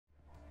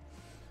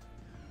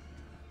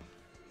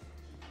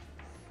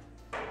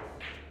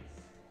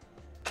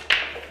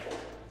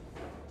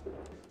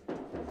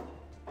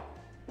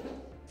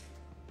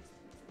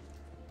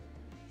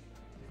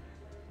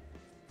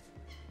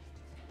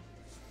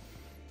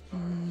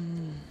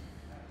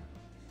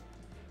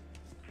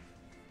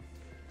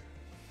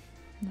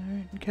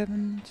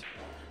Kevin's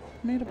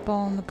made a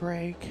ball on the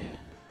break.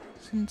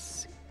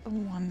 Since the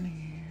 1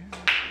 here.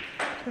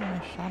 Kevin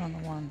a shot on the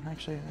 1.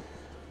 Actually,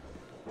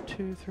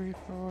 2, 3,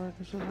 4.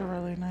 This is a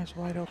really nice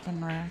wide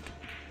open rack.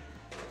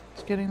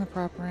 It's getting the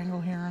proper angle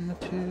here on the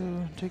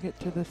 2 to get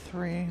to the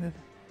 3.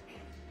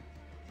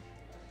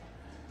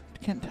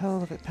 Can't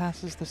tell if it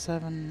passes the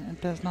 7.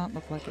 It does not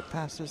look like it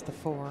passes the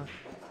 4.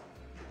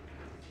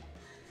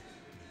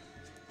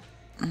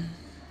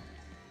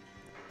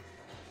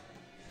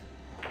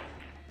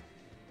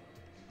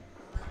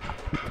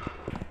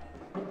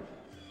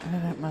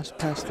 And it must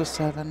pass the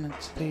 7.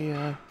 It's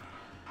the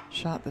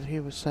shot that he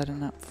was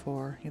setting up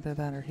for. Either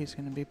that or he's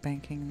going to be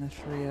banking the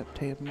 3 up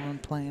table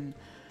and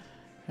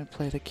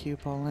play the cue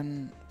ball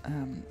in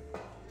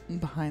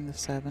behind the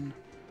 7.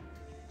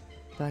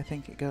 But I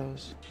think it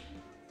goes.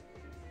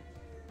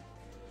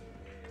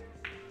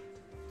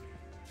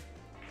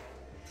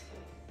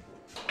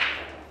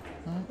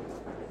 Well,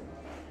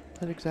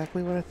 did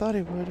exactly what I thought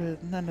he would. It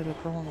ended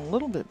up rolling a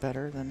little bit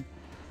better than.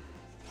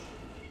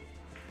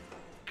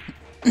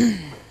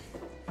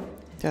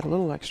 Got a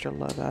little extra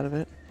love out of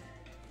it.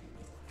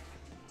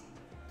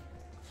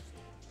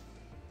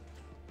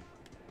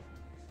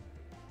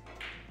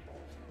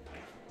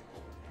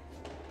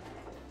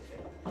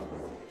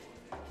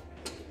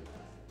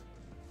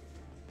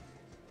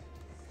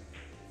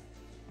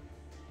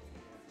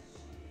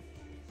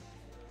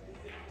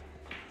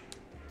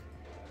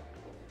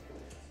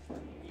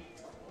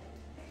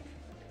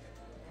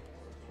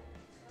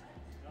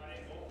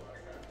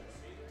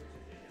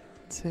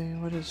 Let's see,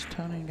 what has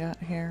Tony got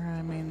here?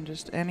 I mean,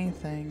 just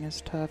anything is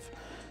tough.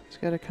 It's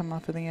got to come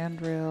off of the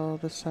end rail,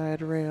 the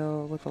side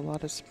rail with a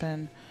lot of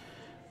spin,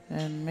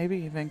 and maybe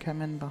even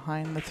come in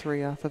behind the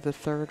 3 off of the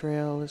 3rd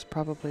rail is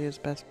probably his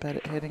best bet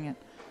at hitting it.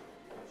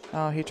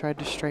 Oh, he tried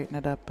to straighten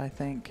it up, I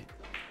think,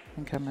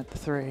 and come at the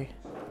 3.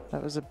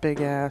 That was a big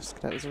ask.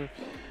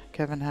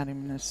 Kevin had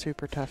him in a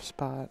super tough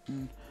spot,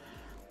 and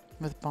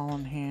with ball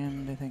in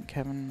hand, I think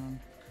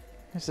Kevin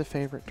is the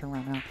favorite to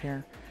run out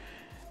here.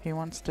 He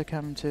wants to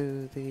come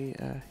to the,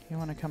 you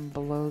want to come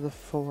below the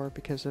 4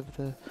 because of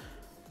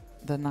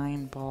the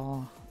 9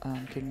 ball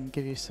can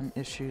give you some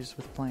issues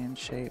with playing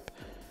shape.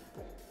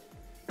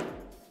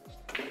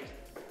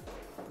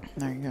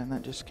 There you go, and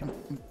that just can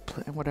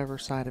play whatever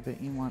side of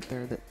it you want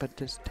there, but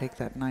just take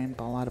that 9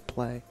 ball out of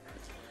play.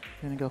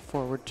 You're going to go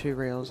forward 2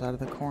 rails out of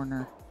the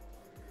corner.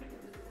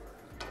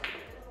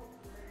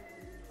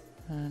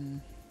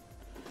 And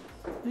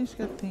he's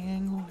got the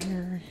angle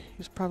here.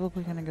 He's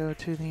probably going to go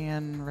to the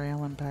end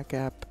rail and back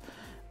up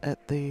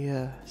at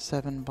the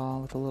 7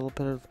 ball with a little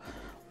bit of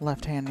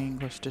left-hand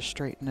English to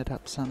straighten it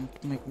up some,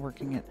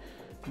 working it.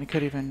 And he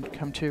could even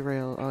come 2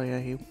 rail. Oh yeah,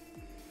 he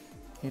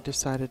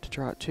decided to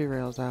draw it 2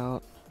 rails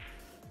out,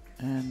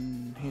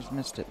 and he's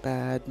missed it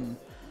bad and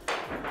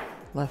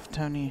left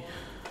Tony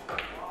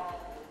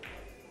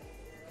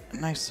a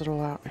nice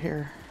little out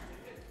here.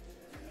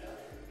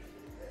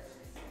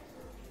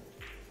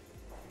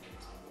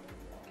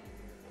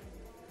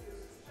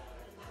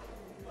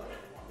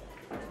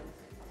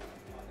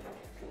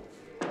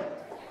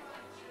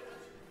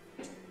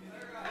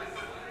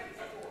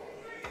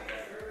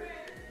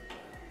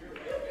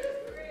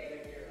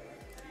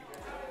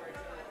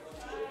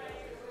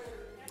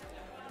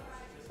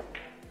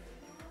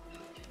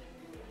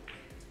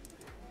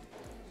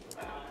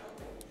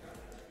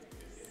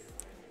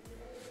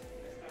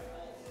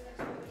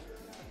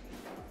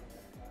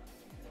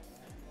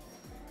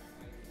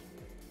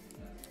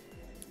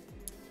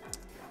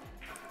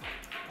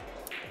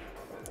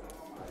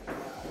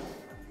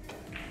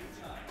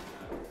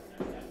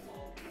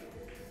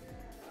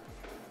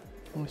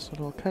 Nice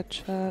little cut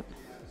shot.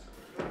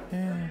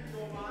 Yeah.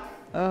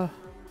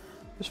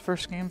 This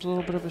first game's a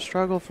little bit of a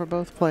struggle for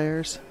both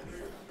players.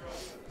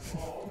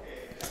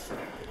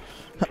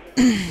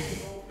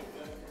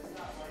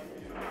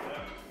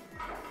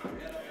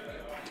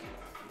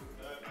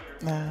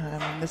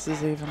 I mean, this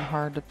is even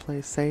hard to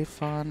play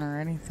safe on or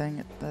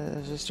anything.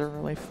 It's just a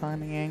really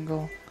funny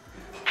angle.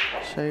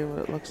 I'll show you what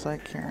it looks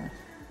like here.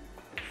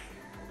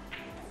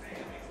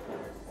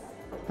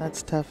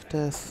 That's tough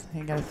to,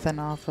 you gotta thin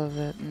off of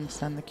it and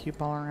send the cue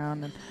ball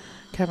around. And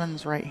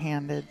Kevin's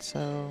right-handed,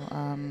 so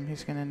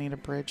he's gonna need a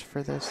bridge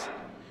for this.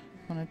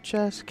 I'm gonna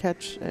just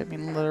catch, I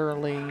mean,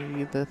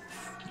 literally the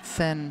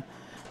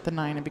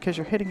 9, and because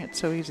you're hitting it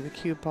so easy, the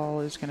cue ball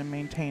is gonna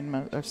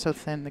maintain, so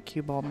thin the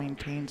cue ball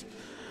maintains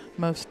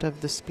most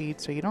of the speed,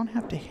 so you don't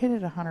have to hit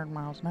it 100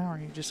 miles an hour.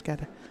 You just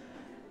gotta,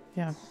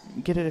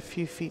 get it a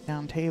few feet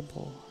down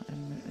table,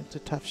 and it's a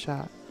tough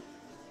shot.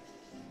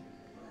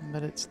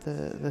 But it's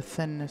the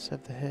thinness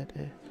of the hit.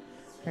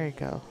 There you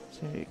go.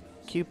 So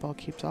cue ball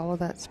keeps all of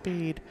that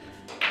speed.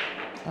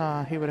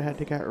 He would have had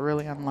to got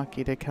really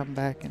unlucky to come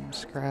back and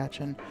scratch.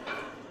 And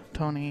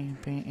Tony,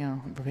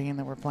 being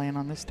that we're playing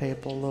on this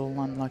table, a little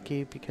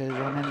unlucky because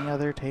on any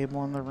other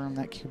table in the room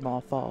that cue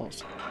ball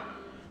falls.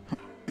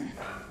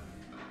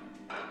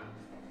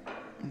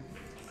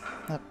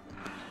 Oh,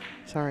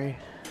 sorry,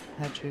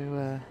 had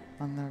you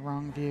on the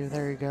wrong view.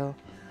 There you go.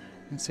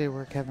 You can see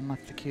where Kevin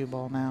left the cue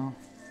ball now.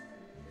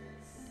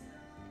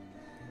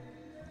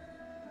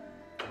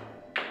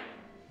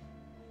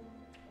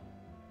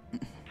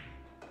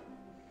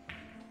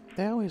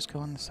 They always go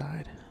on the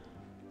side.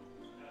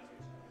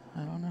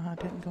 I don't know how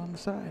it didn't go on the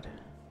side.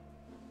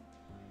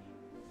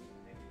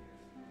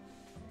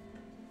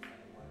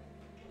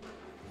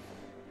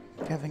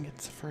 Kevin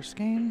gets the first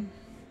game.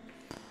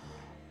 A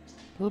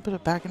little bit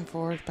of back and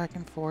forth, back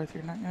and forth.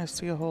 You're not going to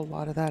see a whole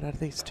lot of that out of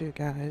these two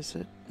guys.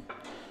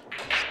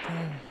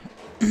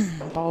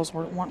 The balls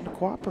weren't wanting to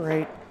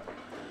cooperate.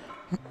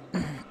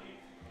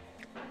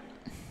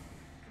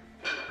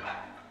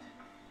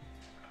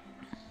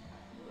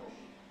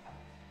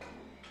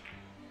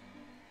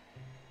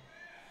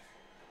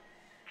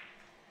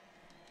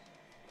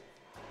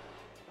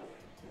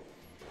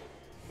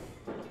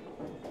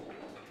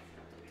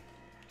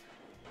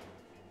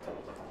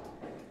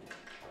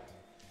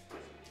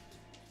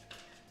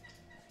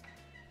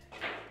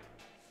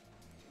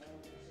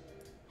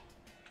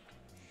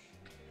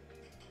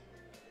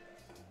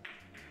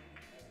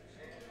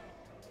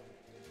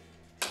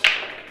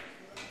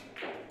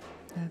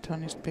 Yeah,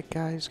 Tony's a big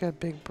guy. He's got a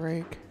big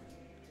break.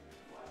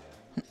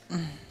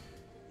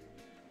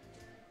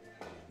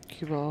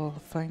 Cue ball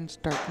finds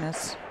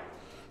darkness.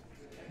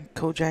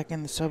 Kojak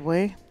in the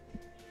subway.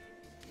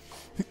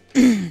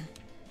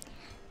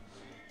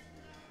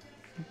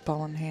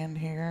 Ball in hand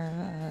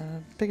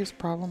here. Biggest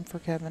problem for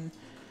Kevin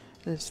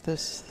is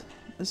this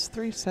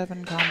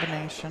 3-7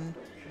 combination.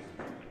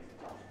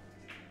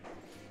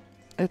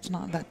 It's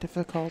not that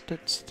difficult.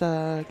 It's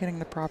getting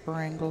the proper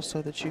angle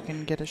so that you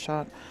can get a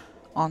shot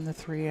on the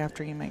 3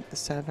 after you make the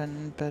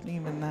 7. But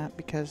even that,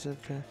 because of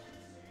the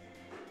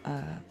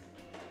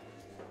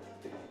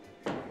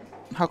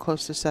how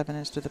close the 7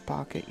 is to the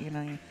pocket,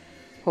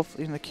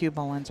 hopefully the cue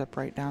ball ends up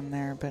right down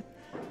there. But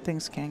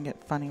things can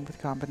get funny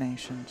with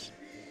combinations.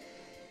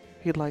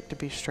 He'd like to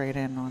be straight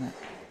in on it.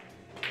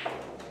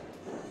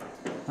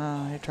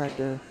 He tried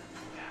to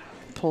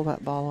pull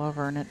that ball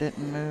over and it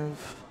didn't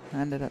move.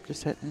 Ended up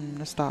just hitting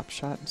a stop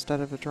shot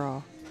instead of a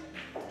draw.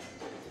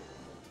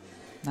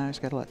 Now he's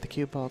got to let the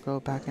cue ball go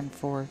back and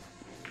forth.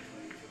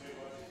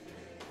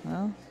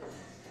 Well,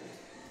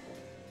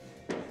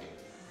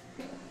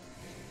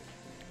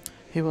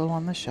 he will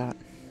on the shot.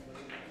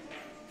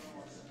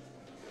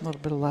 A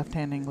little bit of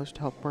left-hand English to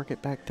help work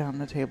it back down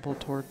the table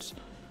towards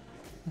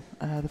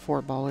the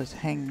 4 ball is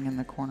hanging in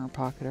the corner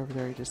pocket over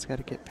there. You just got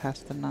to get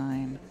past the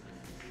 9.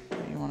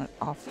 You want it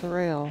off the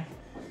rail.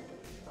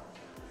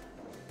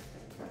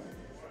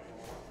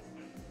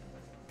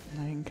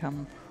 Now you can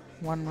come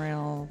one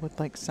rail with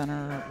like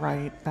center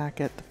right back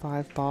at the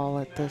 5 ball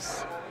at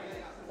this.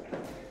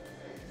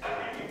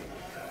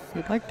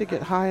 You'd like to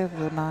get high of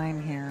the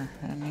 9 here,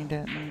 and he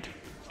didn't.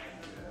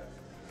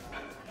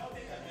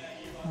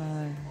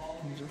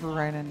 He's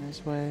right in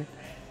his way.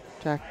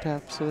 Jacked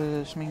up, so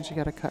this means you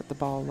got to cut the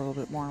ball a little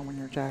bit more when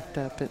you're jacked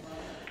up. It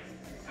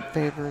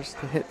favors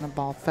the hitting the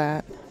ball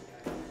fat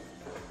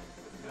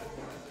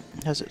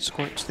as it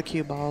squirts the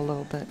cue ball a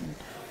little bit. And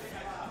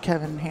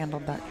Kevin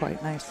handled that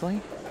quite nicely.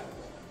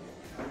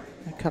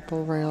 A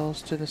couple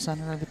rails to the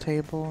center of the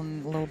table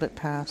and a little bit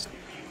past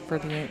for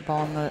the 8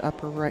 ball in the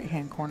upper right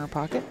hand corner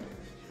pocket.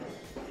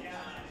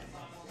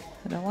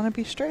 I don't want to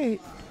be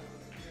straight.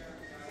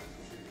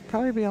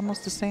 Probably be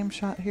almost the same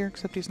shot here,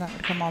 except he's not going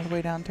to come all the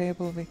way down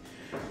table. It'll be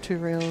 2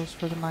 rails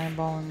for the 9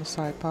 ball in the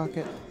side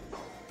pocket.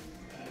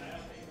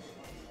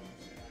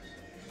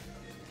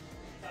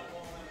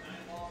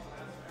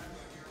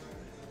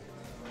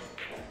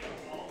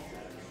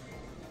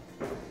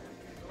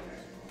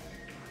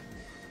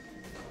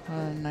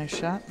 Nice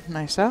shot,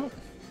 nice out.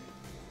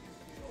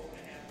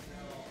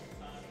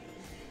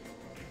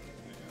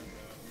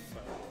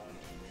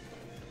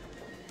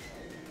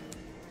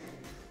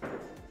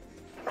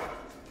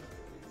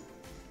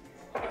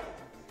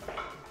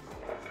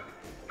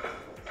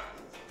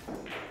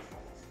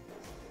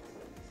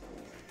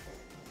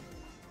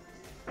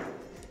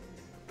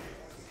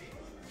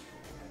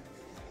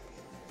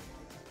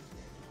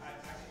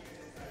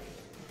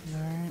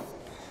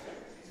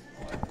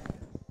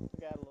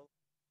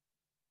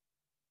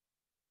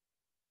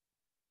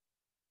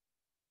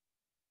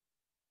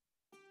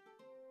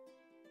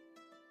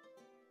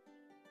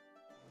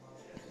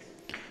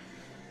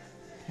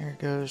 Here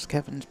goes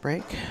Kevin's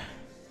break.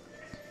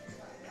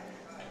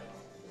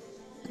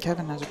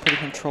 Kevin has a pretty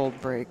controlled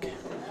break.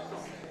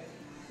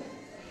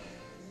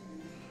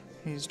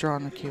 He's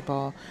drawing the cue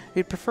ball.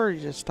 He'd prefer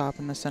you just stop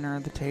in the center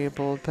of the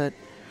table, but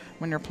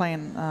when you're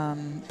playing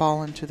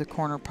ball into the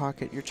corner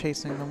pocket, you're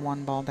chasing the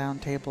 1 ball down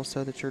table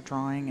so that you're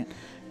drawing it.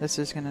 This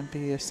is going to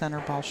be a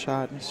center ball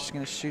shot, and it's just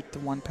going to shoot the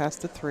 1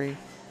 past the 3.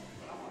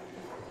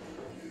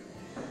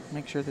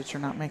 Make sure that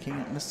you're not making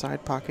it in the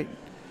side pocket.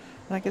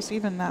 And I guess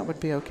even that would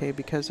be okay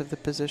because of the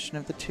position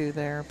of the 2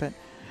 there, but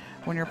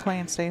when you're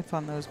playing safe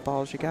on those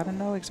balls, you got to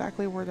know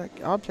exactly where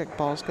that object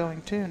ball is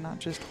going to, not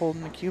just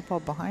holding the cue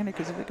ball behind it,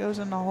 because if it goes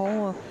in the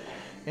hole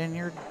and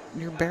you're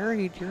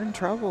buried, you're in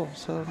trouble.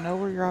 So know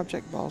where your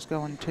object ball is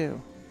going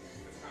to.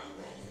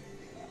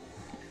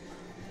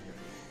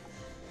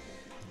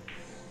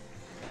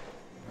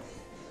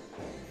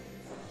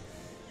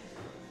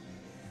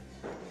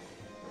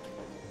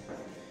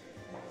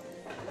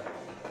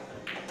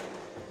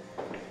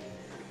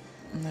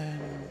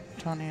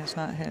 Tony is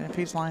not hitting. If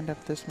he's lined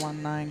up this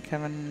 1-9,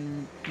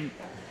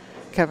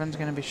 Kevin's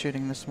going to be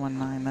shooting this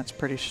 1-9. That's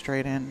pretty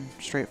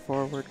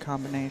straightforward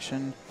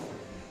combination.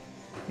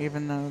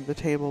 Even though the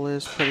table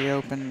is pretty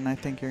open, I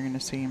think you're going to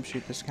see him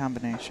shoot this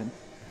combination.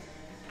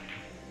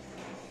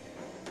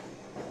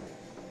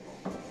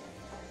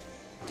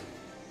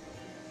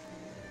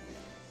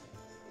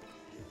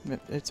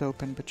 It's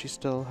open, but you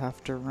still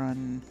have to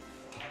run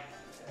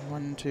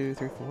 1, 2,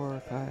 3,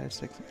 4, 5,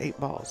 6, 8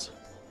 balls.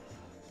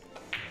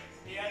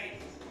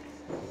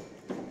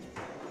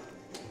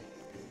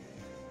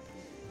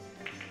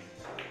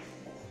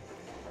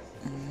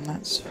 And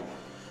that's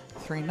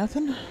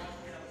 3-0.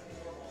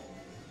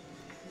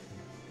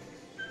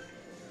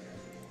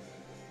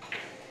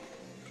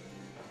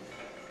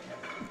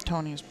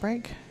 Tony's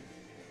break.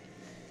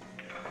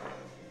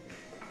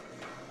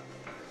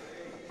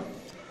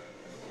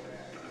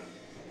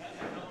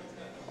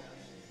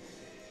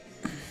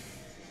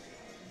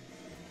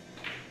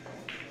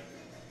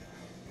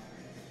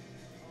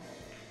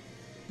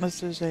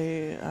 This is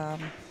a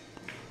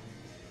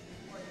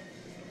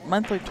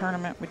monthly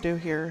tournament we do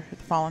here at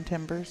the Fallen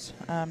Timbers.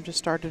 Just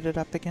started it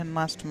up again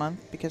last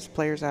month because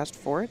players asked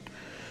for it.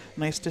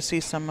 Nice to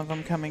see some of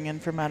them coming in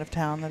from out of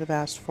town that have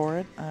asked for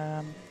it.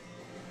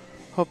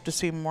 Hope to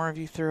see more of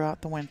you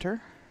throughout the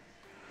winter.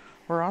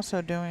 We're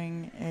also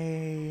doing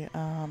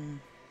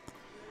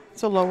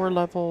it's a lower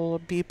level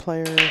B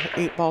player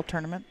 8-ball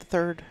tournament, the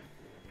third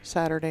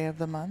Saturday of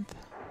the month.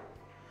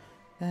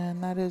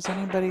 And that is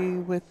anybody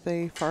with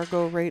a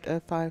Fargo rate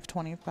of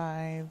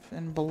 525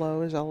 and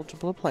below is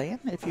eligible to play.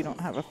 If you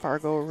don't have a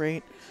Fargo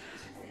rate,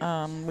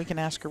 we can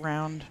ask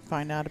around,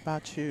 find out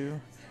about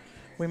you.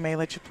 We may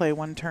let you play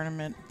one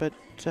tournament, but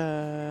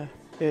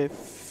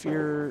if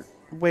you're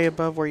way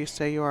above where you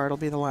say you are, it'll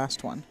be the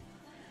last one.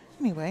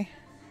 Anyway,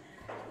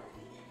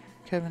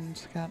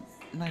 Kevin's got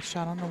a nice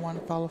shot on the one,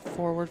 follow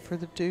forward for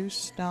the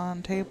deuce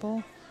down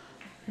table.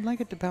 I'd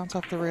like it to bounce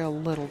off the rail a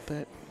little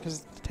bit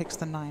because it takes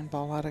the 9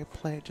 ball out of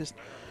play. Just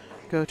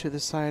go to the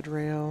side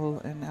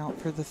rail and out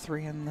for the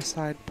 3 in the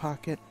side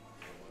pocket.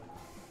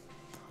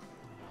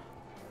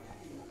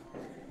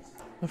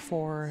 The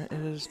 4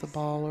 is the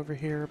ball over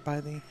here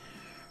by the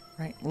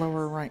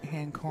lower right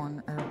hand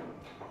corner, or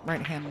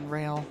right hand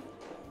rail.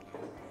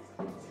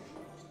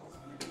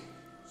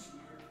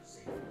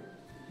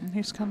 And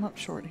he's come up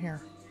short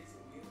here.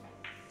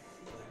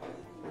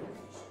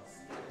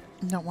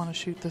 You don't want to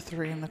shoot the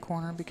 3 in the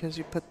corner because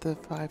you put the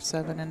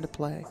 5-7 into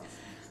play.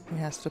 He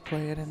has to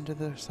play it into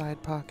the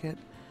side pocket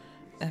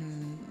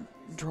and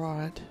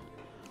draw it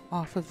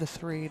off of the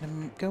 3 to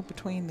go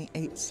between the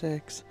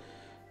 8-6.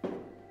 It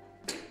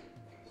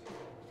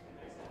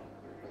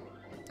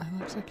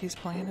looks like he's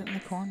playing it in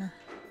the corner.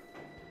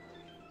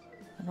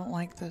 I don't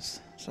like this.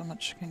 So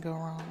much can go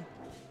wrong.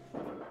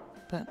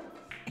 But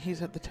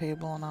he's at the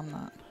table and I'm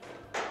not.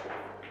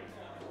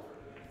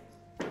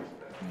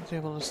 He's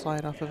able to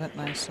slide off of it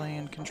nicely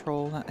and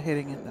control not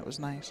hitting it. That was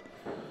nice.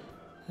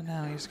 And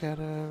now he's got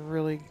to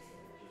really...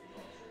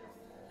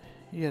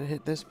 You got to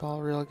hit this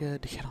ball real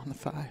good to get on the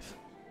 5.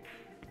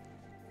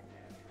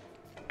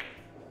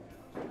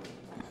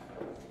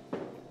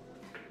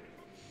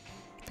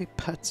 If he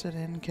putts it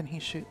in, can he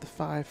shoot the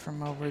 5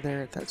 from over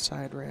there at that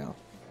side rail?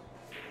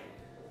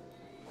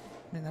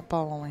 I mean, that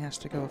ball only has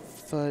to go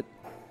 1.5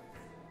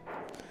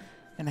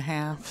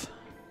 feet.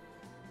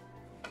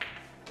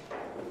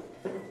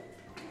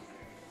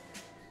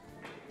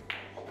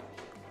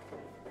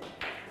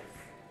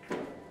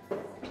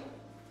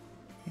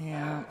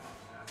 Yeah.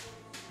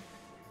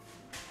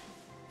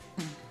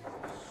 I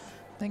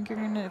think you're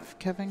gonna, if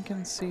Kevin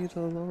can see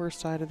the lower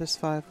side of this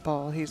 5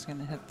 ball, he's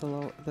gonna hit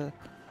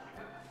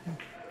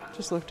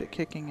just looked at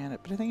kicking at it,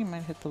 but I think he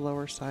might hit the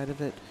lower side of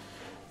it,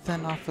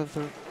 then off of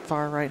the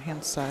far right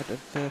hand side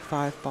of the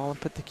 5 ball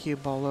and put the cue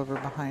ball over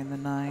behind the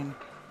 9.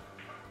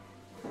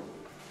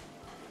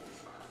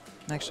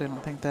 Actually, I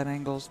don't think that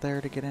angle's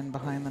there to get in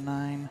behind the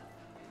 9.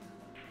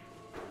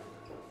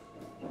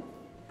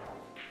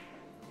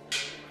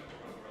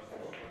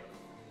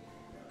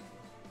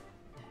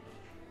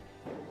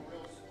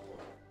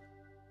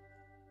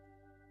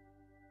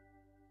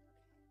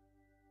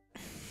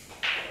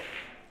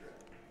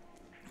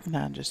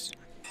 Now just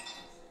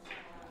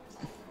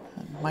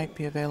might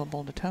be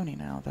available to Tony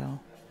now, though.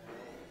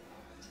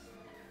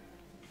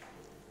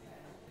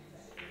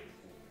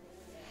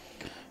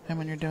 And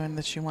when you're doing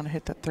this, you want to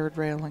hit that 3rd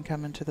rail and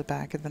come into the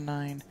back of the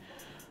 9.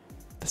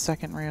 The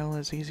 2nd rail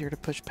is easier to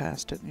push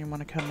past it, and you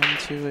want to come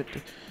into it.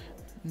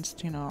 And,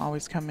 you know,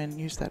 always come in,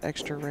 use that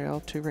extra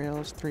rail, 2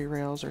 rails, 3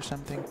 rails, or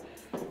something.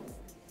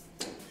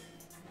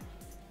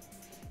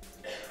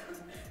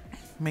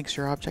 Makes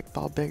your object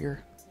ball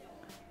bigger.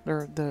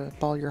 Or the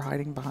ball you're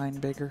hiding behind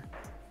bigger.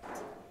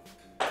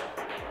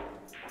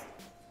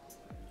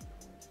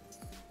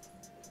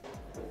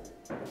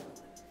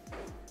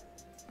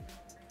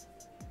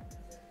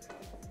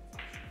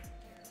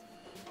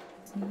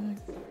 I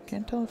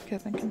can't tell if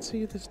Kevin can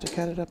see this to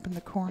cut it up in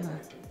the corner.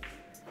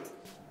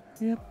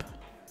 Yep.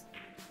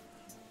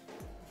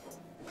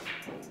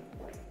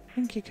 I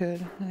think he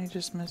could, and he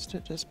just missed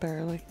it just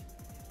barely.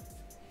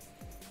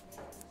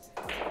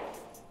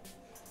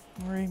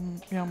 Or he,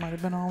 might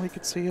have been all he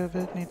could see of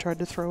it, and he tried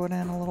to throw it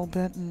in a little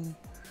bit, and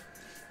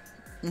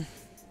a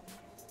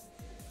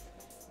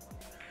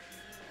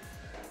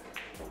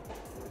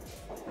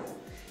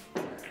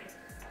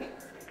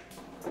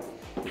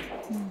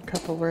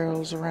couple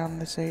rails around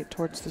this 8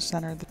 towards the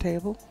center of the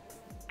table.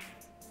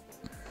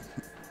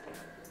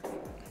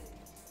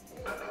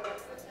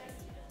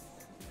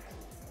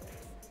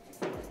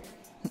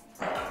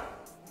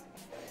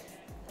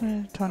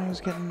 Tony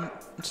was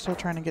still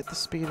trying to get the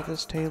speed of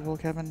this table.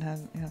 Kevin had,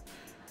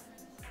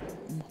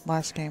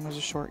 last game was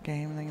a short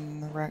game,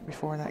 and the rack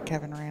before that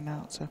Kevin ran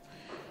out, so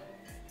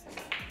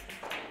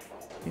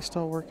he's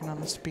still working on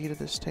the speed of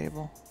this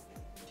table.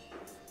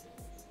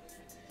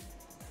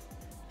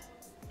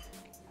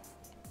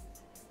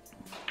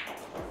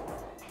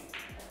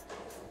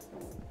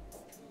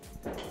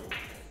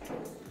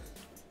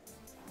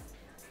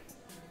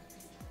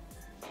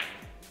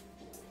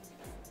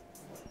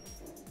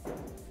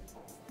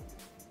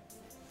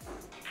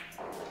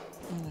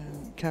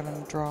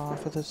 Kevin draw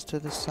off of this to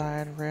the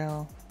side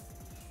rail.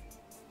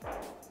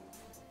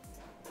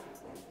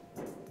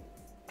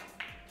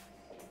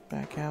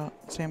 Back out,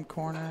 same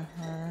corner.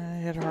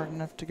 Hit hard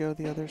enough to go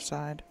the other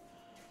side.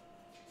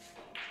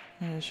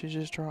 She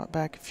just draw it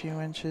back a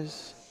few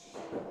inches.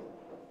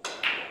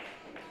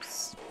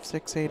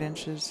 6-8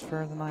 inches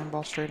for the 9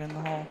 ball straight in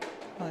the hole.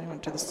 He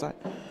went to the side.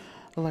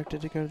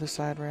 Elected to go to the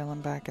side rail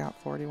and back out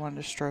for it. He wanted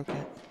to stroke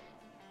it.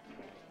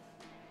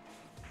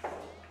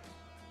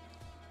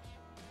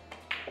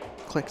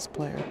 Clicks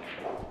player.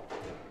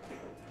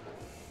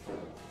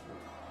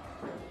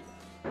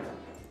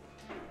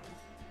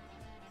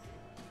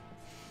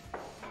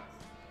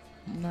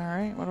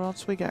 Alright, what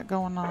else we got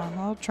going on?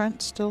 Well,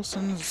 Trent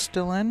Stilson's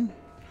still in.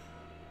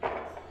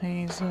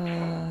 He's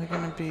going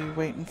to be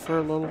waiting for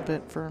a little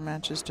bit for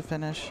matches to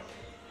finish.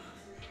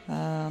 He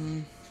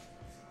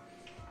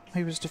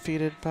was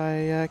defeated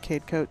by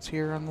Cade Coates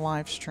here on the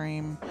live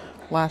stream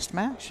last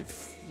match.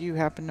 If you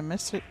happen to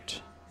miss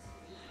it,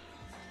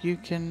 you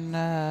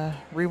can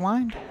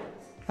rewind.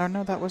 Oh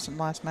no, that wasn't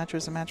last match, it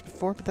was the match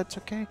before, but that's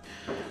okay.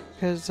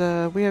 Because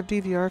we have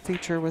DVR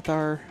feature with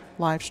our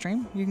live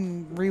stream. You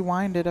can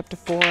rewind it up to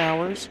 4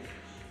 hours.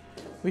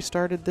 We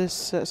started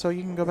this, so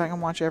you can go back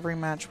and watch every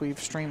match we've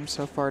streamed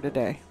so far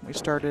today. We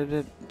started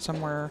it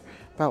somewhere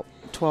about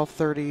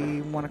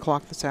 12:30, 1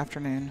 o'clock this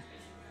afternoon,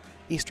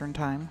 Eastern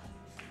Time.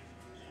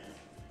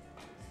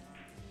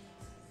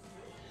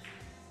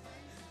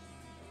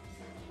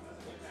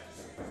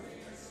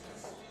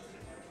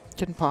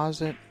 You can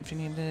pause it if you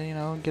need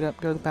to, get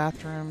up, go to the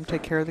bathroom,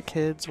 take care of the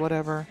kids,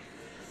 whatever.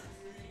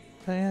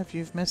 But yeah, if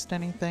you've missed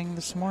anything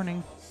this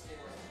morning,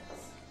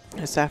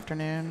 this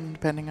afternoon,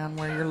 depending on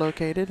where you're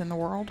located in the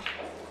world.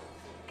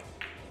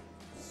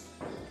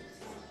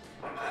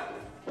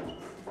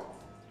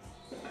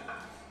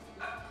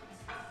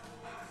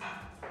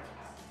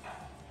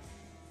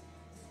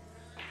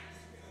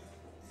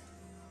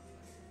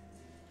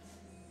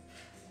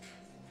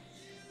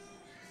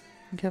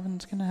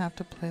 Kevin's going to have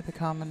to play the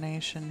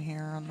combination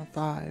here on the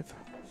 5.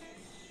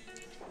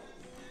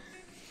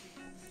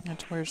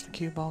 That's where's the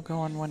cue ball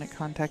going when it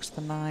contacts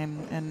the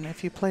 9. And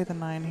if you play the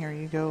 9 here,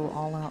 you go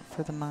all out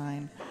for the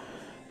 9.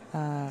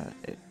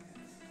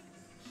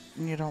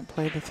 You don't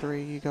play the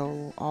 3, you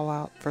go all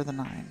out for the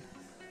 9.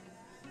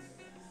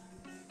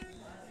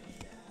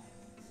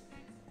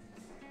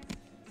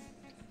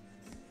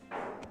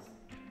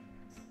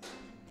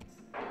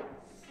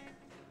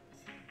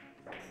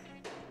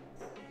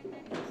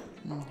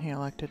 He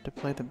elected to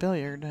play the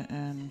billiard,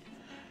 and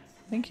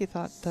I think he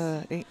thought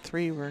the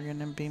 8-3 were going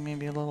to be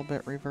maybe a little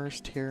bit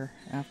reversed here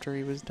after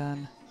he was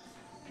done.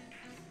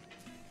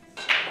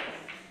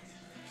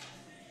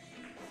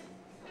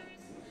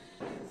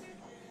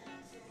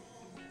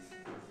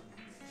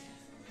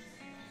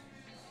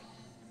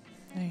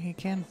 He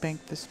can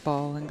bank this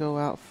ball and go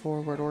out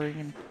forward, or he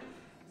can,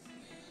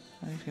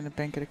 he's going to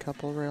bank it a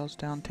couple rails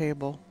down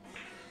table.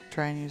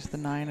 Try and use the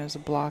 9 as a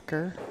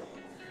blocker.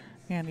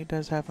 And he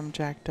does have him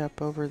jacked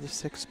up over the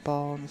 6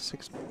 ball, and the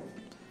 6.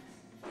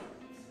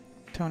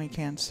 Tony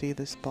can see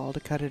this ball to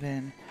cut it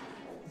in,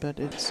 but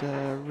it's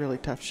a really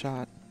tough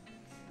shot.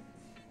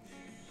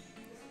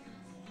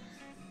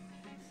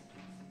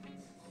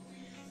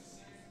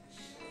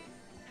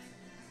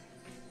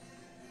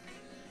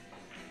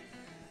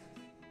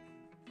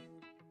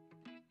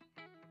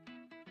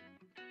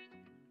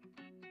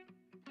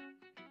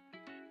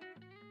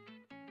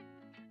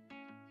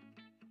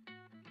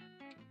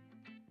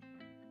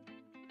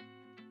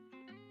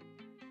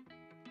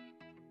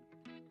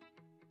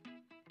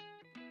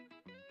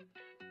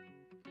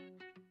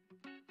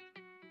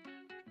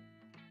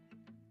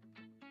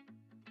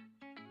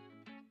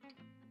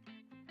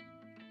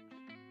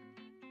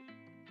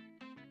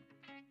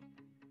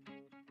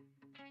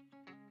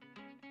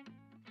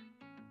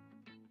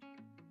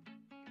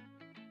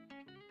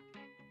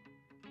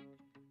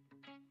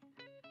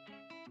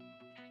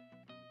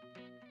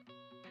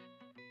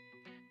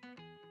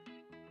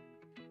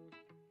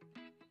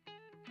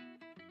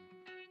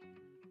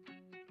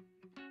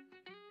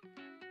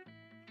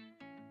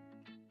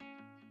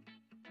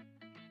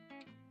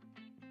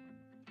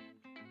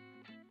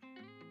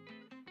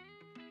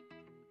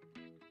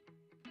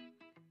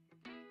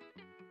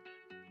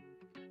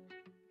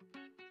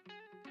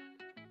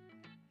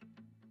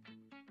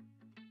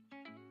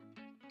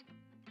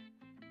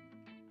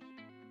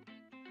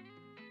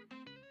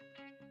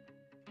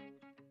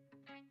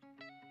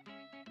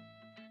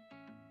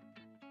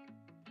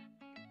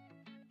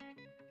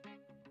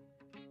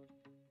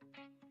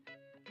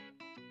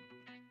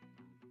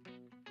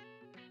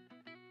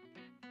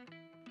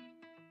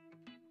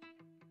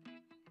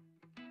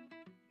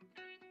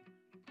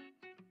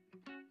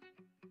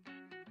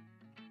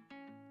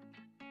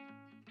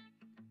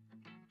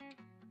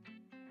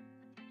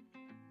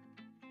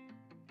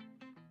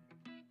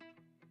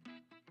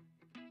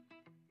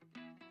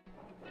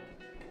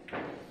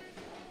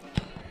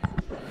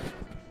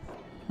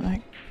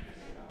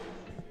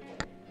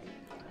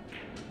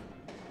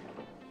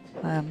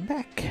 I'm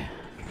back.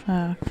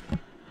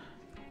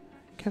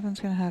 Kevin's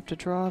gonna have to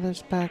draw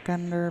this back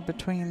under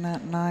between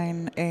that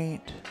 9-8.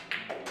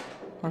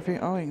 Or if he,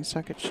 oh, he can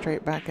suck it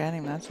straight back at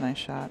him. That's a nice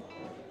shot.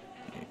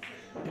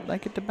 You'd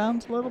like it to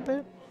bounce a little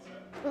bit?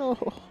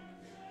 Oh.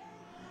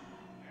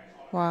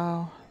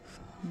 Wow.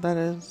 That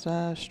is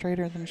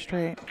straighter than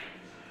straight.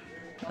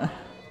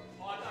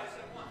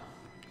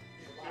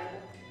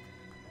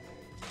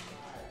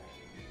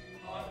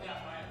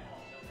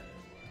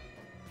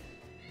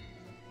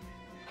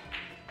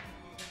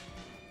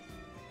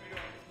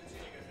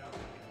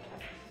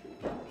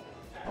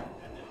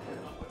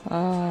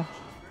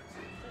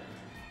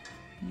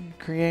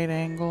 Create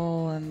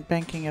angle and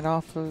banking it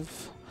off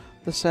of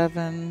the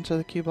 7 so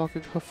the cue ball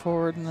could go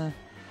forward, and the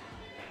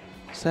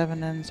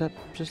 7 ends up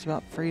just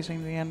about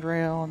freezing the end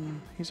rail,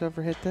 and he's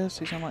overhit this.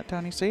 He's gonna let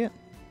Tony see it.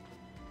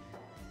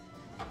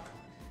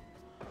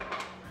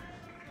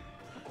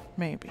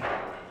 Maybe.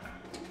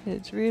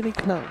 It's really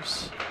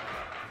close.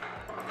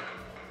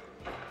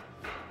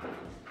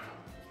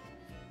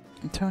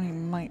 And Tony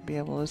might be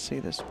able to see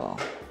this ball.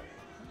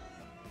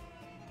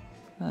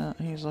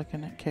 He's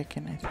looking at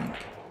kicking, I think.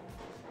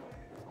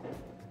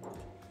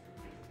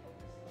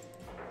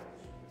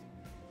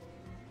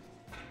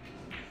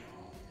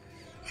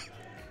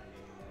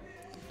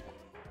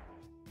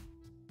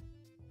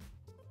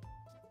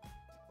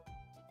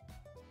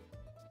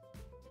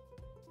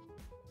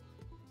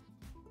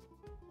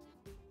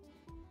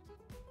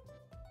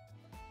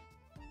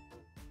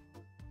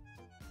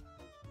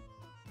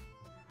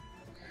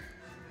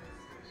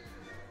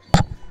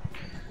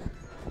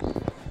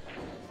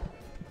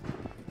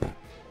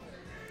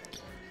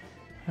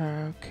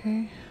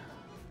 Okay.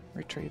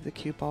 Retrieve the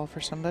cue ball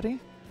for somebody.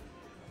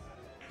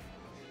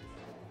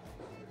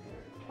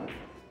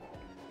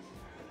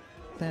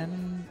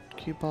 Then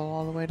cue ball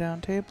all the way down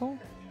table.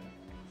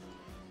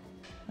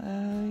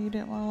 You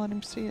didn't want to let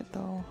him see it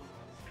though.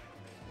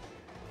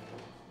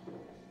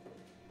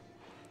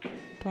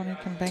 Tony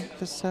can bank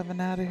the 7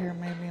 out of here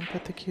maybe and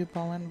put the cue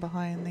ball in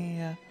behind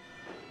the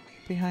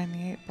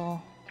 8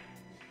 ball.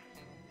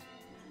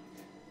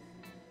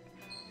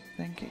 I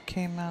think it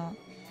came out.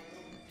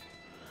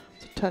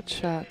 It's a touch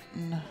shot,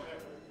 and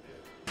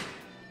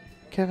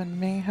Kevin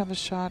may have a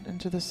shot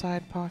into the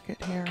side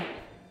pocket here.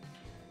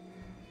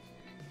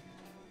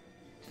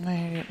 He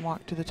didn't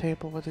walk to the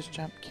table with his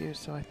jump cue,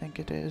 so I think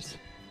it is.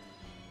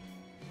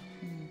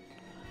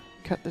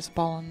 Cut this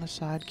ball on the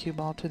side, cue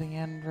ball to the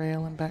end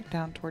rail and back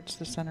down towards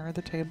the center of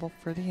the table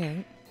for the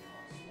 8.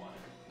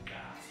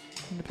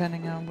 And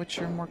depending on which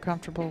you're more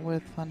comfortable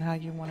with on how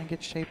you want to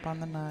get shape on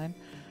the 9.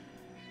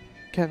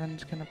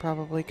 Kevin's going to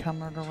probably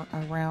come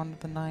around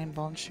the 9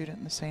 ball and shoot it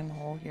in the same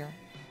hole here.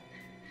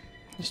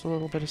 Just a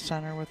little bit of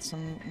center with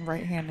some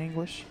right hand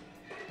English.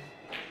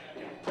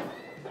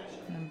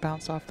 And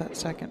bounce off that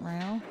second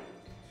rail.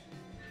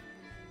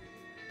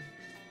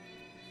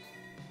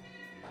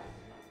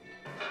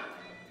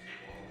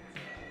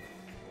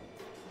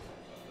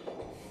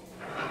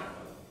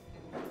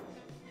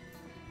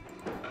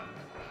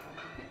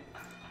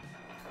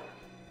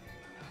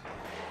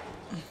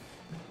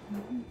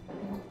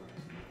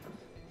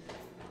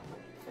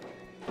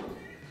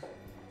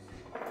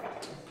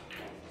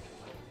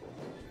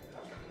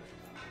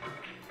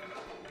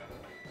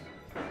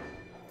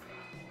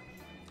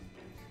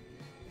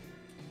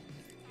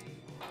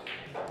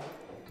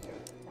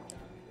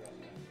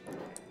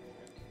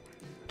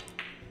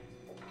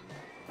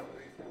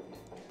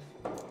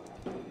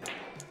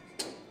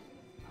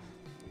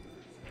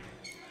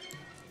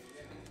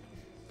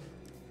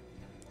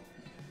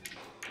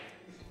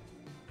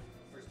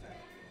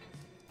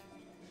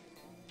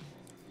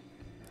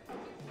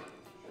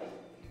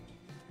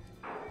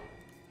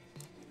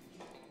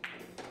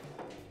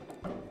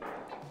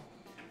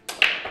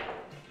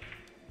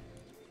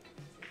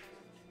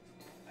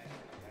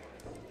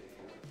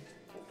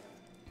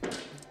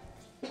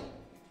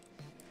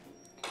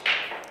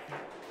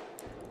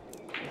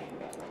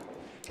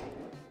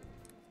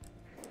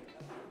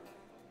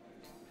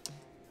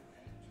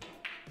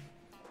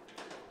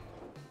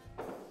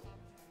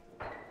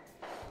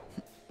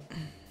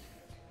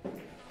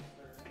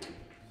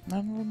 I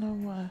don't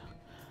know.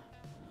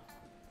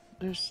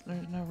 There's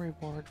no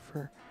reward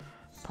for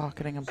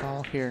pocketing a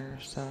ball here,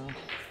 so.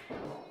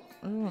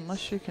 Ooh,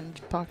 unless you can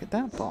pocket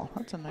that ball.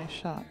 That's a nice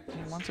shot.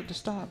 He wants it to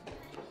stop.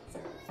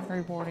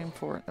 Reward him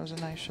for it. That was a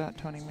nice shot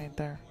Tony made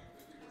there.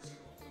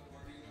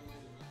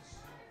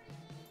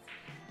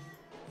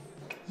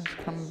 Let's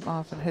come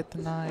off and hit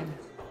the 9.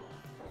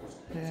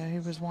 Yeah, he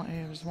was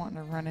wanting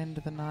to run into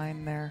the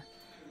 9 there.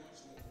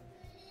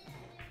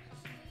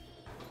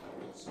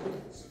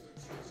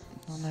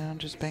 Well, now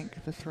just bank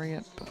the 3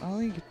 up. Oh,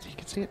 you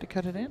can see it to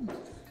cut it in.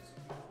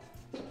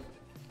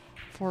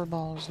 4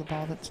 ball is the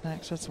ball that's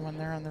next. That's the one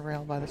there on the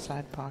rail by the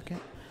side pocket.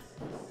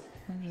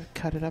 And just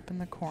cut it up in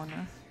the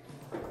corner.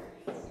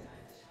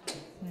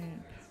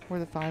 Where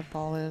the 5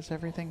 ball is,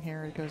 everything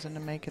here goes into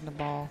making the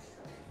ball.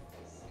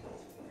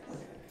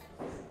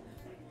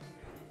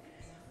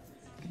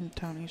 And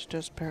Tony's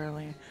just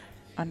barely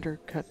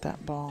undercut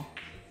that ball,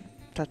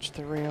 touched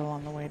the rail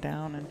on the way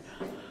down, and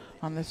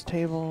on this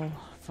table,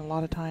 for a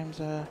lot of times,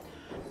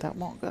 that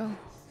won't go.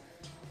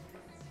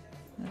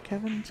 And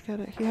Kevin's got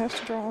it. He has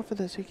to draw off of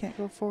this. He can't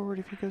go forward.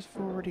 If he goes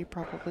forward, he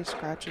probably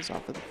scratches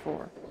off of the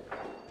 4.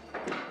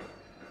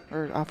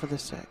 Or off of the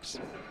 6.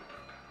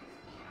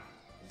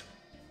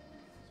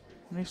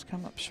 And he's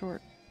come up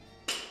short.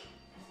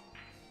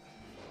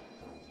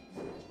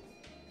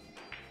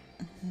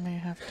 May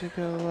have to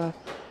go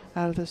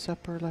out of this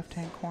upper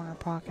left-hand corner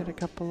pocket a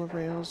couple of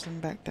rails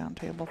and back down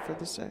table for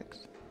the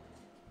 6.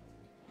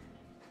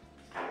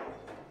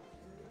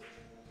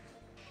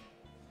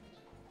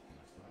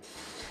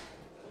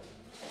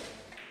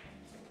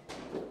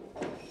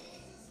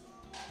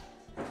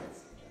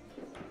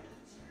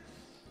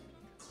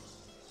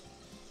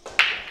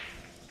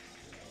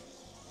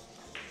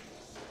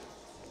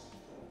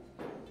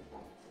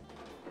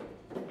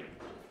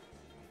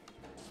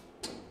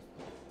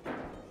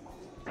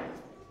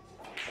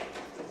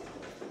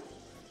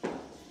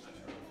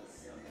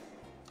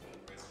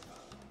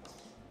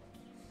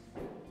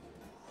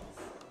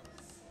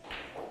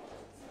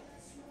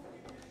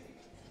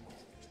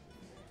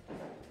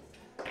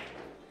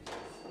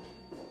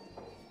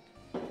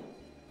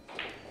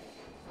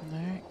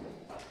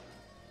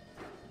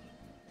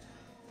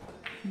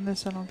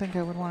 This, I don't think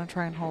I would want to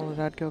try and hold it.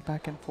 I'd go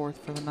back and forth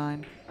for the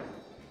 9.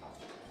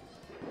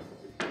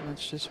 And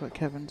that's just what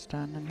Kevin's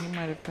done, and he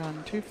might have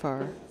gone too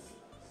far.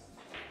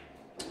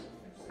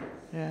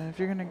 Yeah, if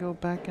you're going to go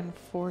back and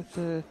forth,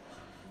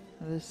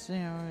 this, you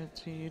know,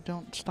 you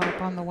don't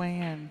stop on the way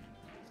in.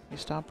 You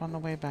stop on the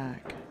way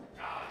back.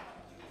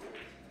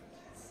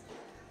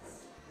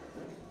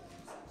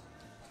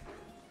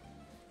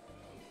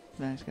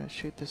 Now he's going to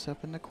shoot this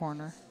up in the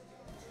corner.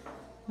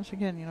 Once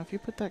again, you know, if you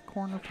put that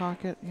corner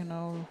pocket, you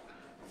know,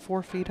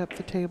 4 feet up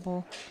the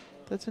table,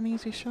 that's an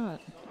easy shot.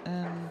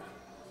 And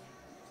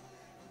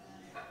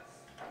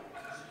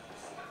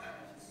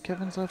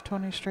Kevin's left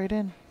Tony straight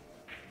in.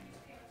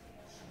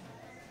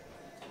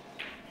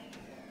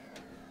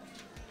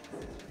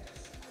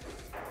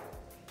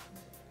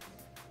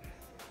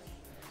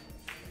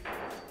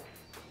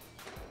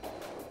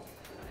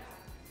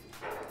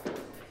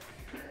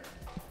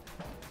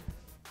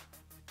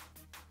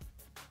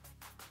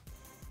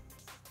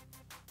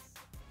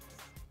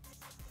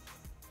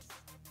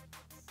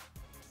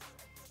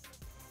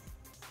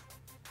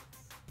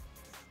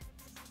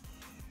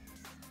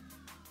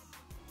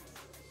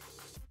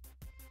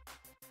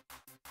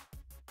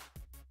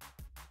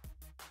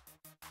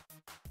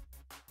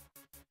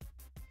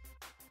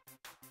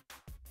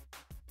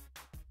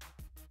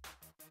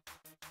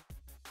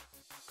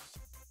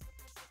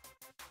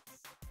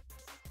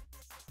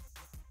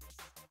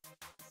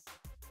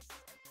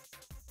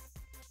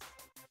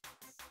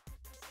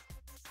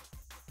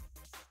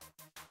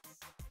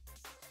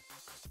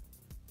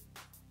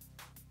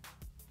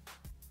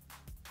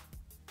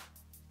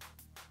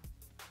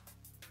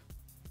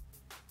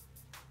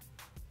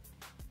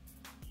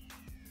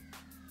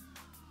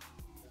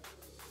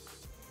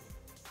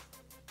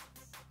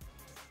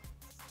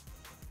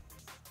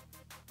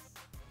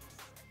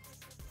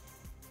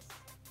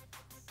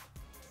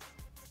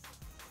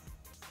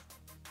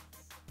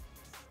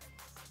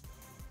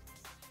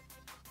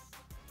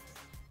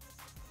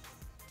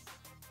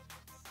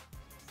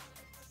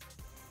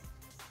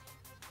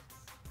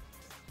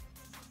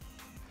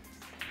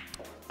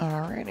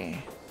 Alrighty.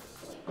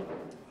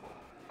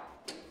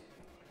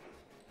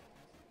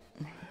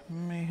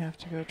 May have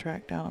to go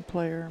track down a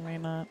player, may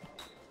not.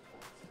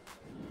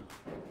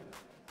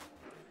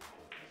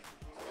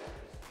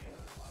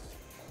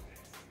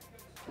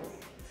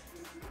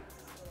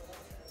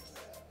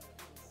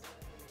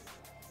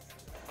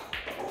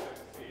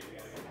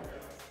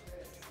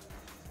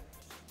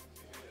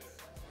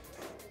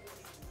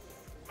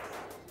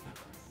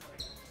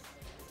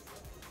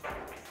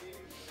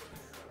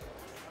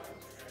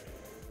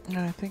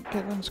 I think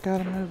Kevin's got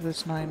to move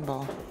this 9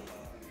 ball.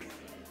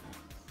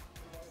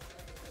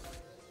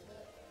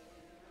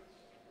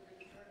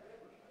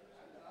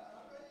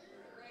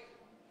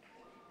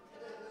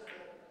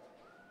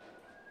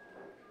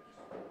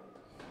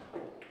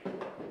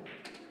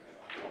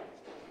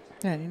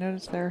 Yeah, you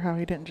notice there how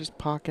he didn't just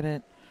pocket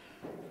it,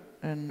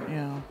 and you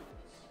know,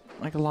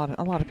 like a lot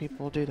of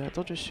people will do that.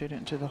 They'll just shoot it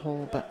into the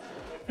hole, but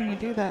when you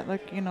do that,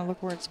 like, you know,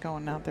 look where it's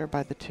going out there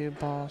by the 2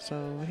 ball.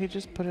 So he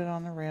just put it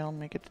on the rail,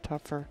 make it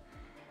tougher.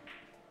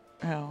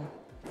 You know,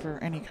 for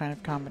any kind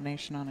of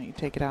combination on it, you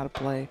take it out of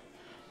play.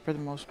 For the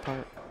most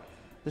part,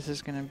 this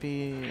is going to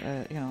be,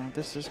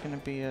 this is going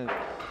to be a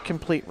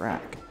complete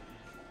rack.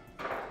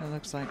 It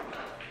looks like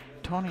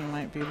Tony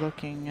might be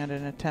looking at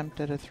an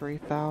attempt at a 3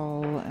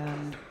 foul,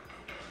 and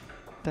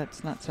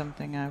that's not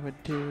something I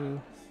would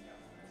do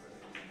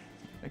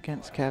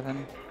against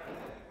Kevin.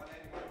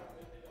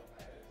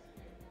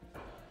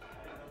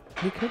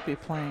 He could be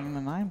playing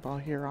the 9 ball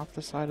here off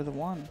the side of the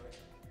 1.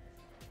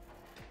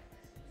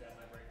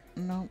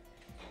 Nope.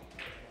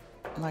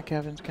 Like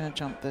Kevin's gonna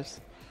jump this.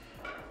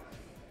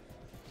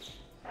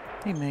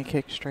 He may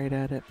kick straight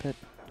at it, but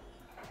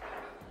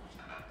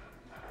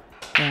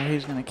yeah,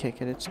 he's going to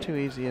kick it. It's too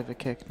easy of a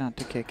kick not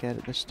to kick at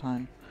it this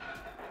time.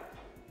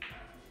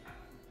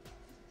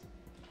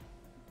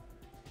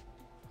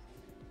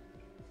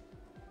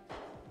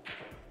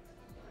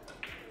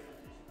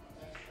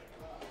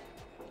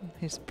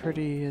 He's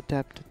pretty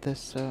adept at this,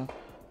 so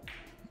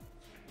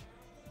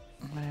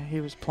he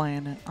was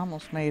playing it.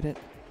 Almost made it.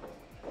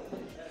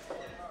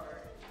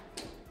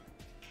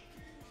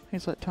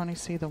 He's let Tony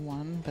see the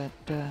one, but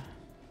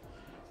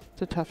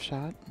it's a tough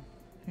shot.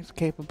 He's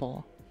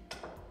capable.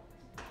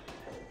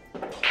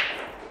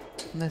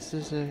 And this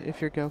is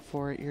if you go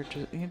for it, you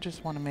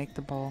just want to make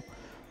the ball.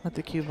 Let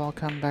the cue ball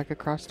come back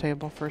across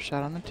table for a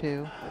shot on the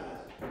 2.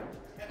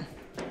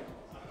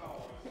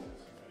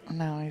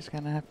 Now he's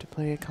going to have to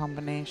play a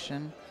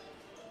combination.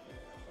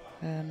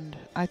 And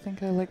I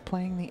think I like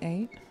playing the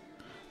 8.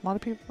 A lot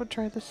of people would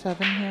try the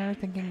 7 here,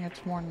 thinking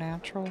it's more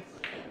natural.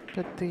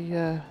 But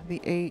the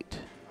 8,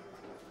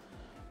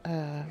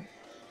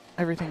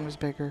 everything was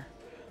bigger.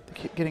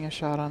 Getting a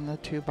shot on the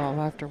 2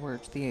 ball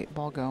afterwards, the 8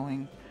 ball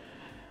going,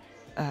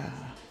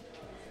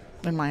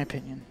 in my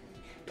opinion.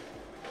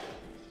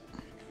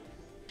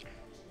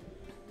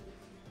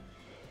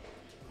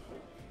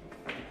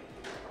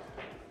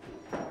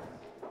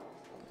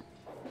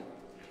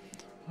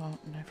 Oh,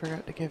 and I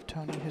forgot to give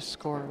Tony his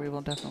score. We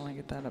will definitely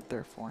get that up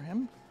there for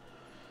him.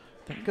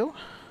 There we go.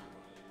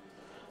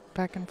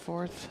 Back and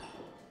forth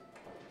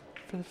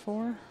for the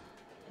 4, or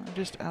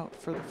just out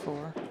for the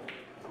 4.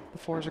 The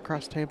 4's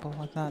across table,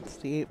 like that's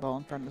the 8 ball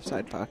in front of the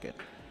side pocket.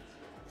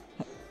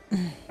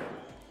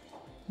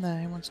 Now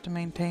he wants to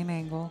maintain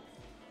angle.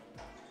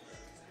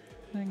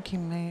 I think he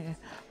may.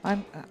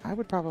 I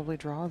would probably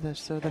draw this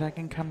so that I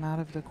can come out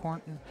of the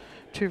corner,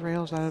 2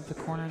 rails out of the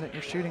corner that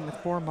you're shooting the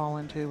 4 ball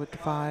into with the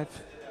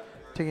 5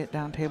 to get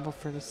down table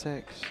for the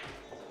 6.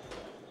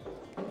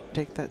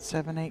 Take that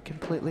 7-8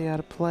 completely out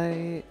of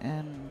play,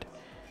 and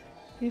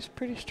he's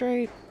pretty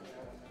straight.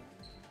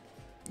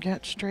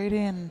 Got straight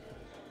in.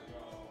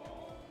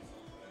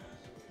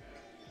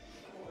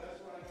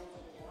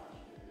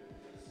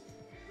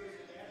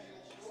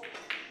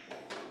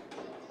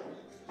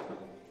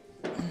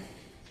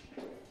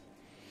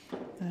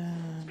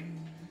 And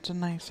it's a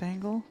nice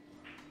angle.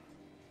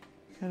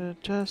 Gotta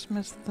just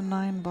miss the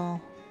 9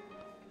 ball.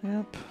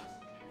 Yep.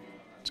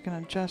 It's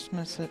gonna just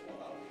miss it.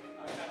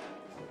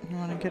 You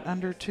want to get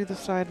under to the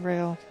side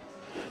rail.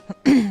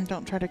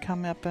 Don't try to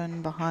come up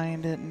and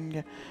behind it,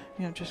 and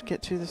just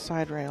get to the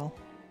side rail.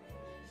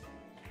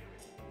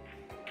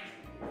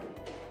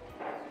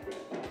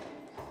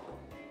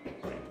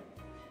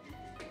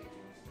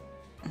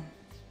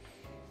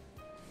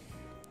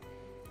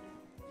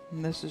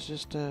 And this is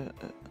just a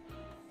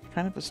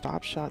kind of a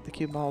stop shot. The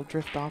cue ball will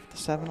drift off the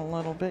 7 a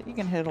little bit. You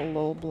can hit a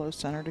little below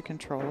center to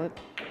control it.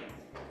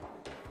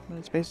 But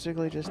it's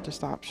basically just a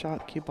stop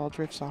shot. Cue ball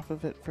drifts off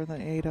of it for the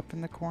 8 up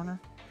in the corner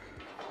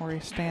where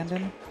he's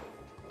standing.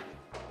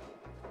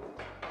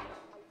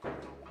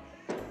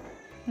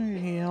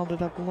 He held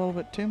it up a little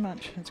bit too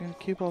much.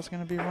 Cue ball's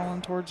going to be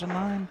rolling towards a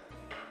 9.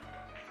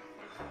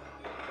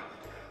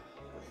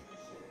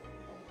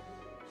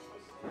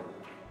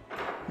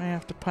 May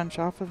have to punch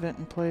off of it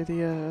and play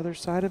the other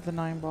side of the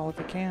 9 ball if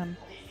you can.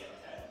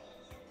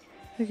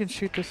 You can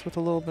shoot this with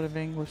a little bit of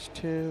English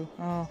too.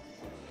 Oh.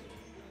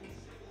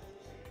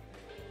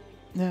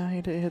 Yeah,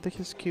 he did. I think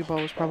his cue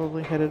ball was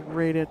probably headed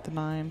right at the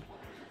 9.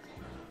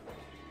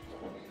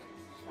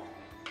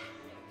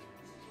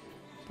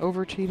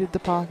 Over cheated the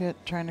pocket,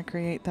 trying to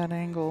create that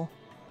angle.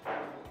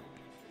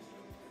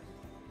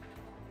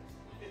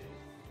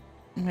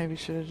 Maybe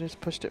should have just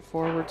pushed it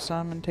forward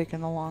some and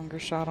taken a longer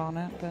shot on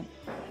it, but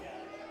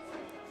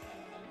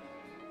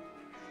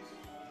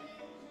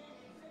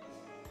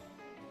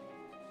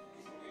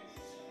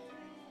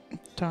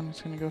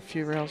Tony's going to go a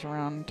few rails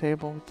around the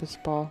table with this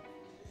ball.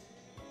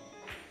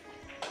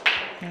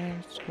 Okay,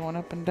 it's going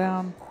up and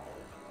down.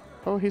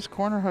 Oh, he's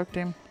corner hooked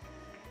him.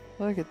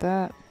 Look at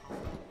that.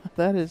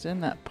 That is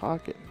in that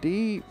pocket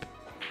deep.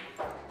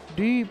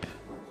 Deep.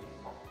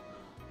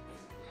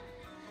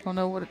 Don't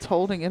know what it's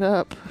holding it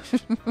up.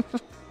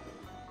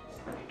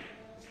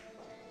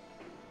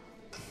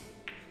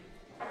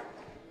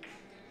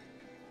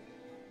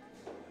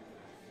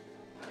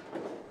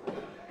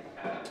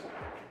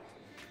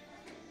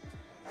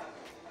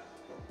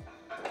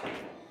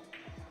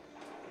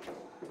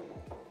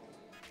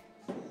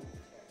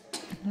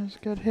 That was a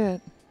good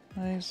hit.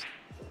 He's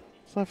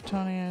left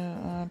Tony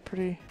a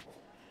pretty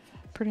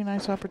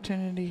nice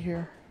opportunity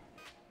here.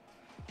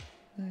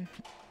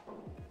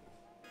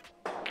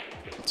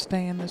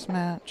 Stay in this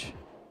match.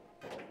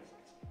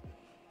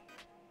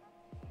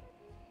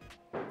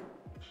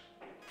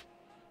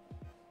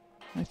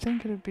 I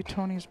think it would be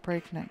Tony's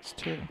break next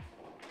too.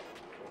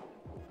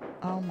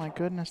 Oh my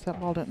goodness, that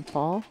ball didn't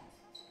fall.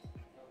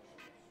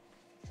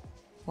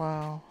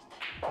 Wow.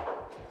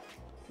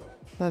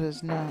 That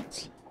is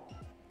nuts.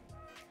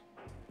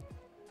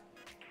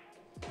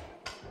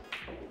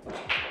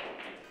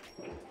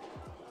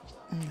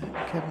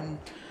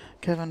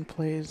 Kevin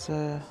plays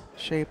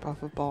shape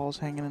off of balls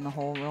hanging in the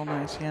hole real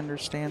nice. He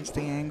understands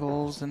the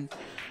angles and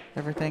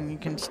everything. You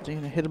can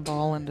hit a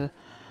ball into.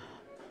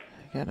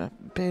 Got a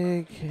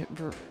big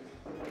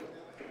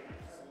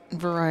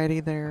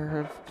variety there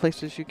of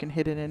places you can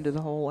hit it into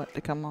the hole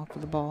to come off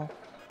of the ball,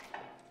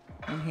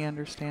 and he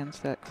understands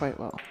that quite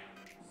well.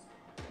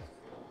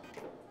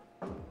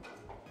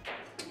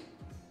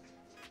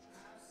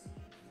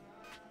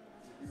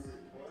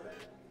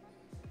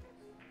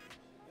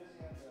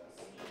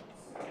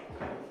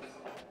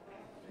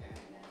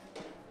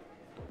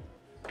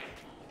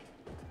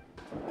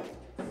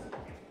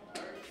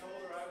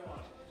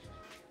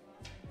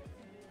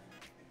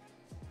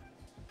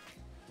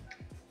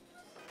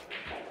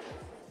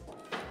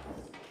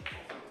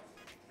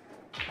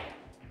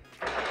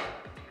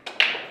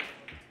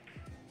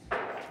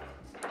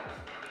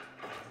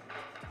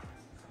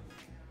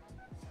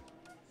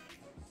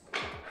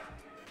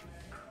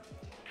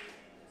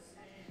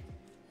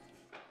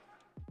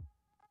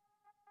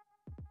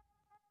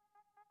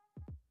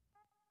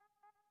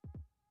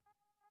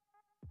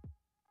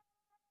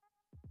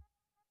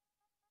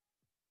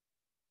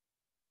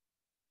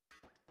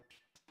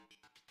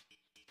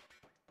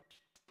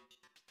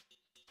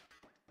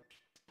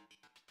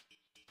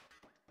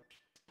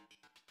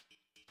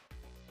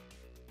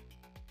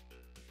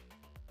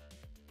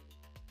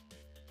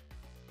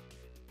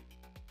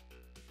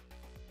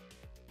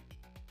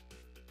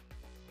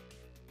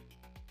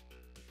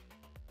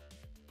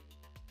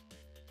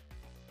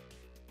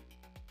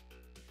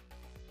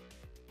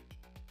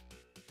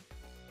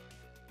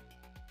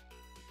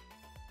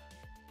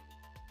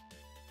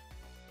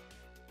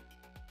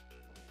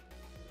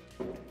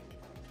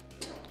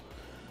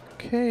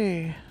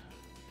 Okay.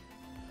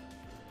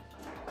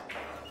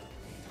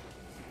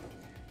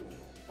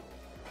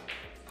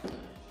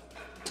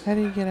 How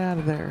do you get out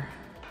of there?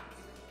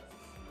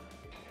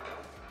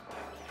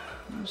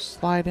 Just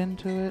slide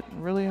into it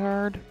really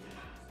hard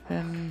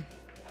and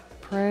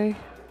pray.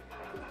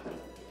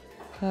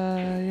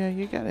 Yeah,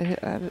 you gotta hit.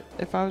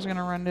 If I was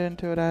gonna run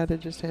into it, I'd have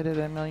just hit it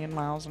a million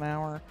miles an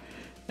hour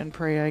and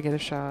pray I get a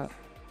shot.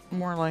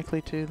 More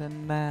likely to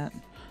than that.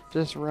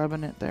 Just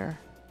rubbing it there.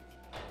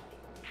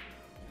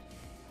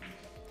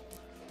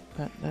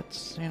 But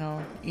that's,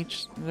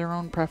 each their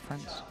own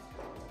preference.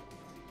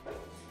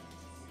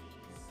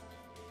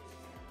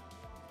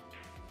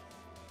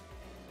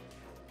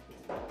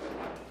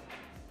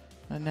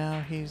 And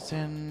now he's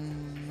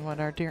in what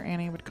our dear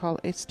Annie would call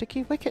a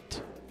sticky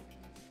wicket.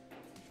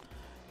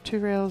 2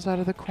 rails out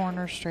of the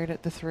corner, straight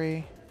at the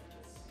 3.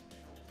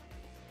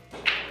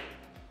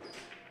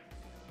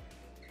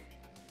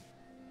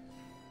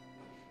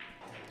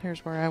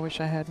 Here's where I wish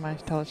I had my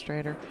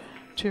telestrator.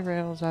 2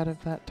 rails out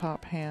of that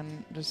top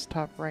hand, just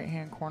top right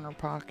hand corner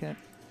pocket,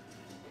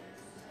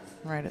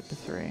 right at the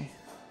 3.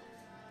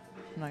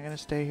 I'm not going to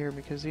stay here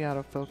because the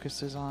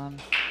autofocus is on.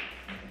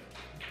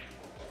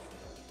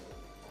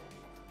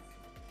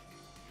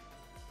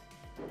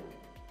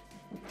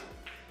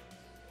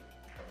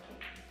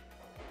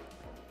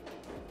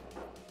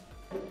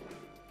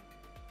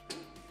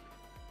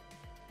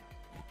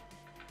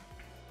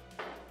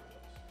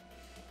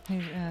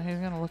 He's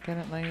going to look at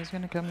it and he's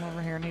going to come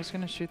over here and he's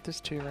going to shoot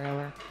this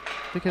 2-railer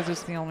because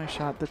it's the only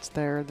shot that's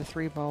there. The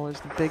 3 ball is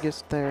the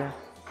biggest there.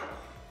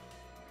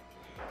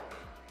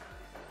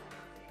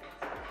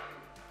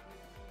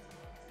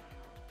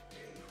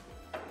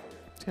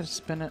 He's got to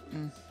spin it,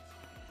 and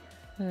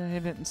he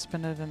didn't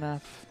spin it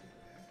enough.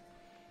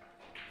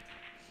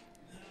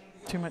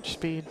 Too much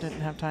speed,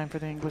 didn't have time for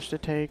the English to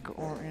take,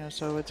 or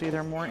so it's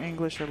either more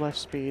English or less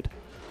speed.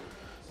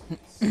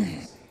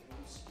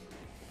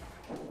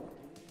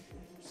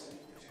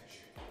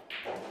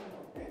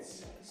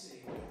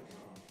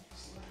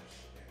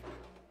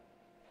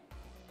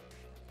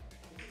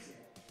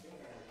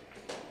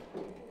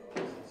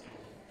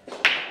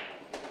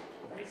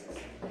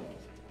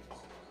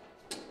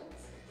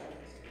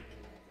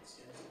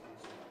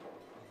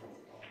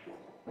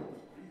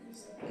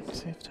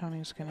 See if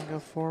Tony's going to go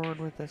forward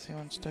with this. He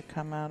wants to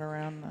come out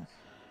around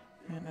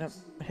the... Ended up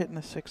hitting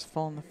the 6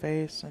 full in the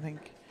face. I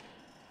think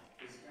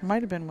it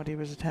might have been what he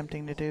was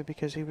attempting to do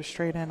because he was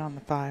straight in on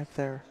the 5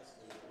 there.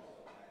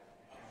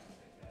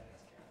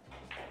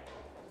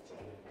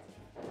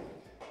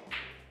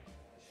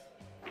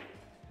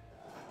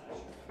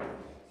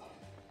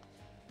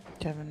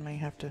 Kevin may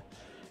have to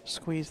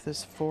squeeze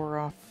this 4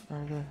 off,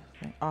 or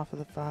off of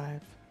the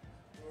 5.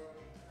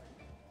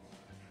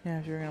 Yeah,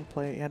 if you were going to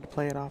play it, you had to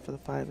play it off of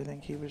the 5. I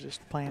think he was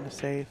just playing it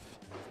safe.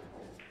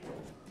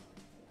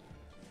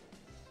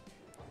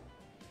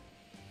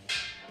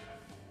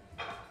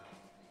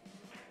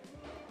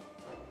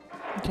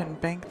 You can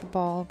bank the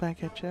ball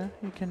back at you.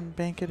 You can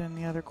bank it in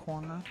the other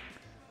corner.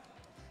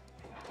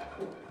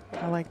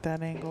 I like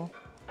that angle.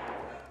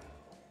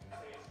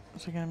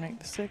 Is he going to make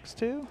the 6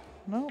 too?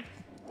 Nope.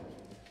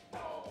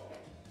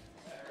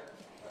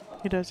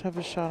 He does have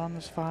a shot on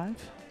this 5.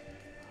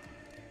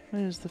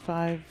 There's the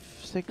 5,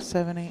 6,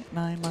 7, 8,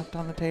 9 left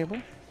on the table.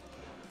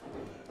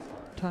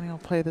 Tony will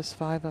play this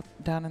 5 up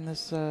down in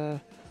this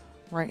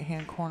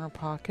right-hand corner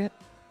pocket.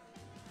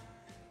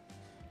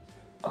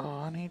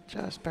 Oh, and he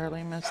just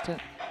barely missed it.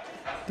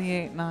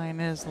 The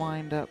 8-9 is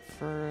lined up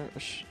for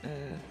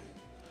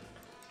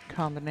a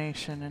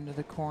combination into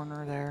the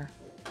corner there.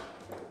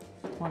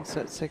 Once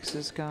that 6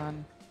 is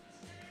gone,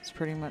 it's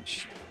pretty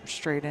much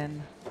straight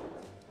in.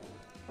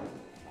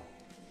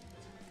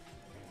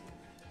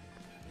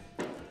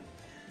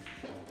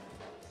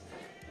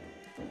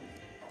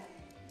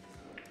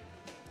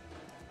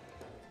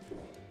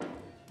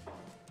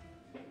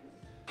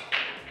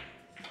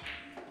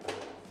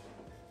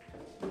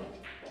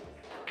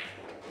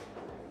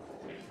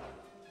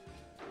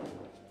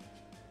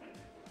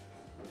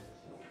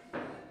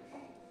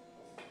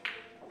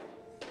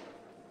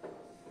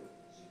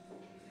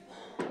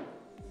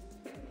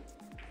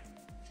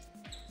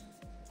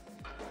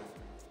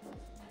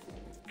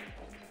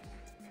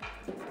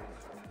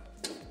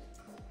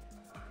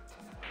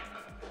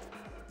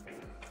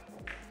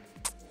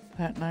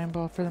 That 9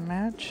 ball for the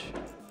match.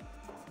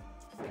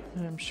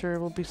 And I'm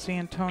sure we'll be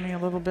seeing Tony a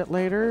little bit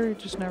later. He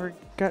just never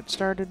got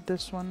started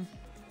this one.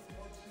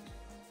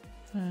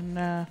 And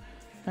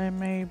I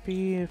may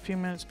be a few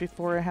minutes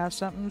before I have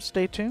something.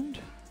 Stay tuned.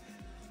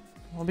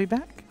 We'll be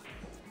back.